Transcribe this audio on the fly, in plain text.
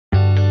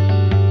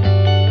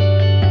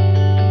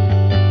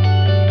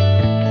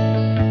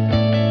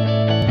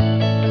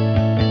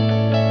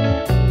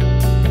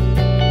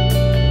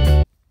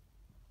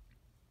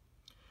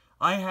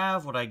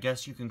have what I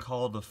guess you can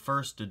call the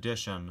first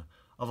edition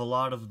of a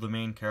lot of the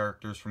main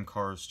characters from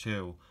Cars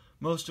 2.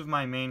 Most of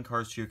my main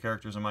Cars 2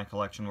 characters in my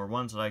collection were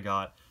ones that I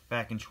got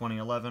back in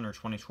 2011 or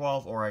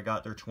 2012, or I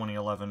got their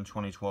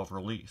 2011-2012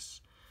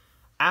 release.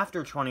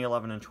 After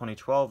 2011 and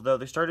 2012, though,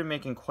 they started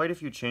making quite a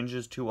few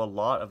changes to a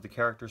lot of the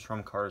characters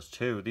from Cars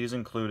 2. These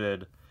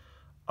included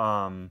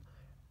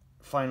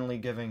finally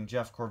giving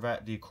Jeff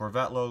Corvette the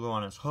Corvette logo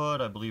on his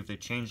hood. I believe they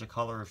changed the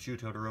color of Shu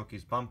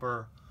Todoroki's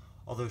bumper,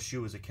 although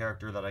Shu is a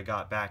character that I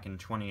got back in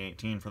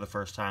 2018 for the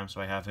first time,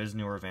 so I have his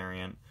newer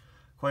variant.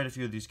 Quite a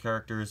few of these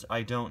characters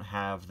I don't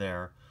have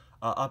their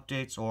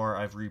updates, or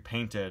I've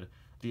repainted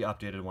the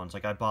updated ones.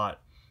 Like, I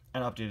bought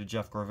an updated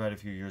Jeff Corvette a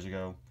few years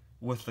ago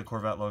with the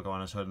Corvette logo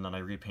on his hood, and then I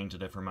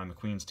repainted it for my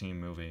McQueen's Team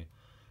movie.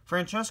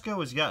 Francesco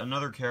is yet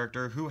another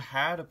character who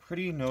had a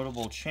pretty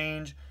notable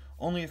change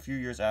only a few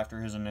years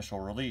after his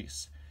initial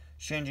release,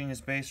 changing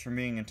his base from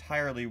being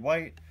entirely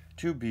white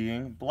to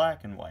being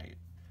black and white.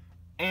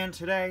 And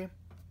today,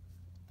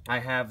 I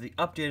have the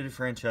updated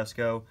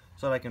Francesco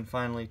so that I can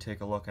finally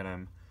take a look at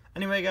him.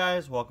 Anyway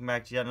guys, welcome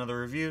back to yet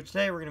another review.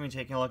 Today we're going to be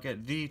taking a look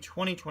at the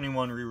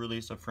 2021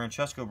 re-release of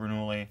Francesco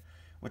Bernouli,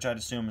 which I'd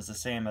assume is the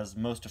same as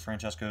most of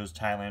Francesco's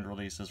Thailand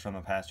releases from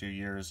the past few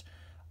years.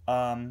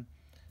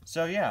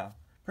 So yeah,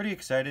 pretty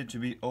excited to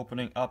be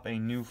opening up a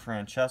new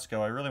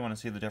Francesco. I really want to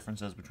see the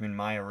differences between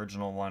my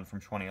original one from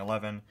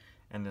 2011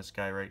 and this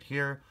guy right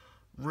here.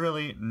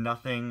 Really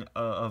nothing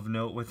of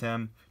note with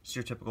him, just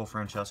your typical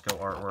Francesco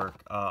artwork.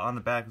 On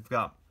the back we've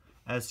got,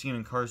 as seen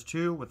in Cars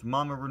 2, with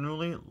Mama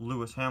Bernouli,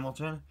 Lewis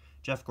Hamilton,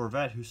 Jeff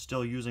Corvette, who's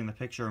still using the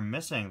picture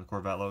missing the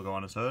Corvette logo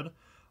on his hood,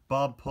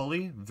 Bob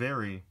Pulley,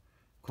 very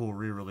cool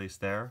re-release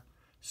there,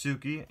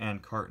 Suki,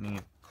 and Courtney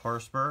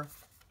Carspur.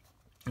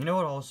 You know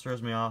what always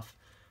throws me off?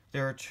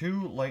 There are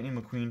two Lightning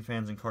McQueen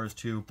fans in Cars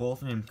 2,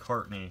 both named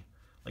Courtney.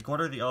 Like,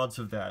 what are the odds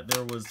of that?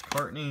 There was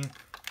Courtney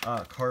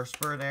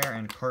Carspur there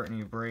and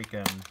Courtney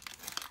Braken.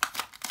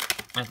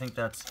 I think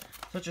that's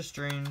such a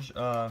strange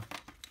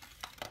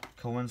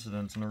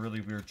coincidence and a really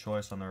weird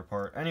choice on their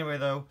part. Anyway,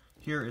 though,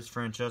 here is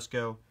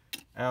Francesco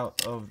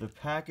out of the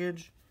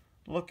package,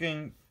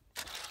 looking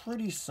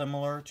pretty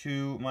similar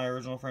to my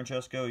original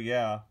Francesco.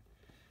 Yeah,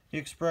 the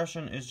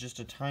expression is just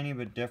a tiny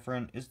bit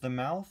different. Is the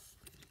mouth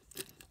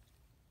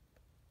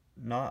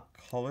not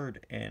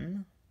colored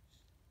in?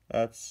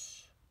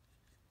 That's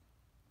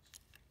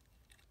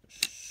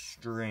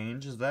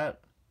strange. Is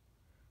that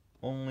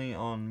only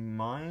on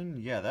mine?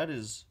 Yeah, that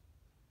is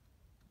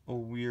a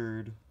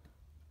weird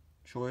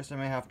choice. I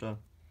may have to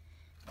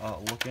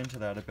look into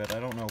that a bit. I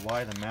don't know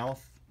why the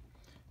mouth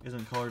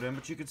isn't colored in,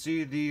 but you can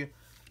see the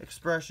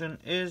expression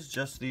is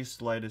just the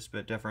slightest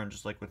bit different,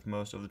 just like with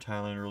most of the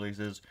Thailand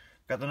releases.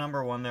 Got the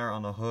number 1 there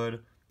on the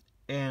hood,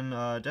 and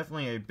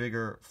definitely a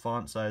bigger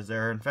font size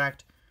there. In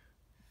fact,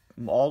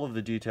 all of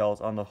the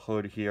details on the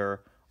hood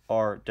here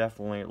are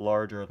definitely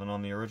larger than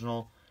on the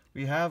original.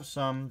 We have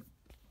some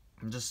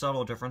just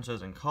subtle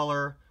differences in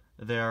color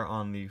there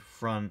on the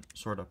front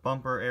sort of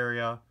bumper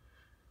area.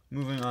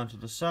 Moving on to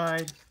the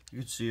side, you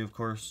can see, of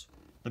course,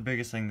 the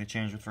biggest thing they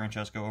changed with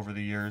Francesco over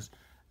the years,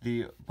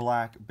 the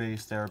black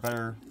base there.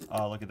 Better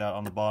look at that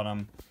on the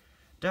bottom.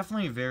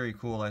 Definitely very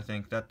cool, I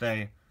think, that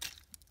they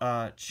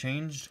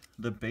changed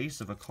the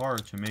base of a car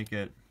to make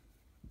it,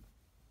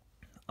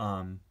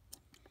 to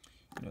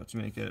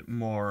make it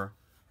more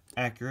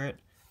accurate.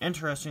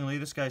 Interestingly,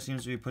 this guy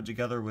seems to be put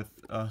together with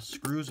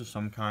screws of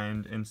some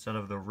kind instead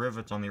of the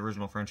rivets on the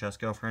original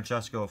Francesco.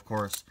 Francesco, of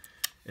course,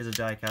 is a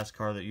die-cast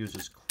car that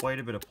uses quite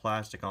a bit of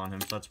plastic on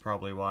him, so that's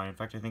probably why. In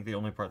fact, I think the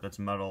only part that's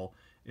metal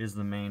is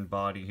the main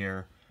body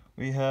here.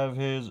 We have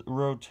his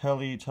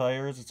Rotelli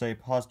tires. It's a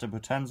Pasta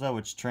Potenza,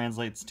 which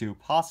translates to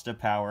pasta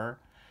power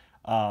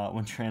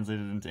when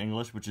translated into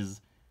English, which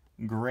is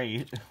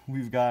great.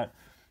 We've got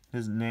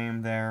his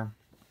name there.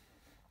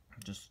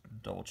 Just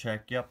double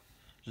check. Yep.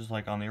 Just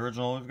like on the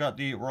original. We've got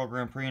the World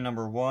Grand Prix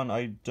number 1.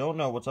 I don't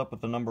know what's up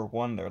with the number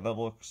 1 there. That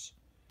looks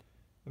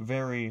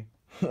very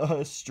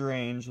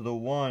strange. The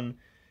 1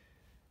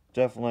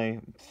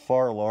 definitely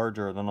far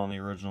larger than on the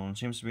original and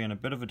seems to be in a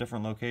bit of a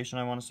different location,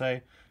 I want to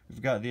say.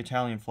 We've got the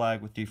Italian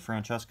flag with the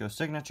Francesco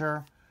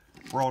signature,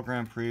 World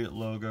Grand Prix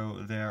logo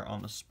there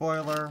on the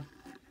spoiler.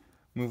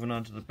 Moving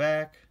on to the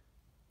back,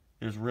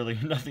 there's really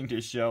nothing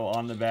to show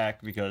on the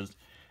back because,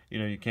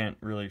 you can't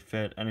really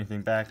fit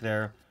anything back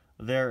there.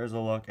 There is a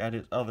look at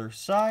his other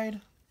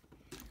side,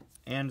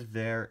 and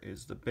there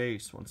is the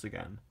base once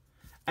again.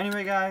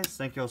 Anyway, guys,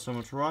 thank you all so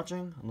much for watching,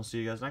 and we'll see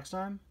you guys next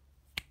time.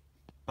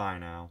 Bye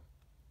now.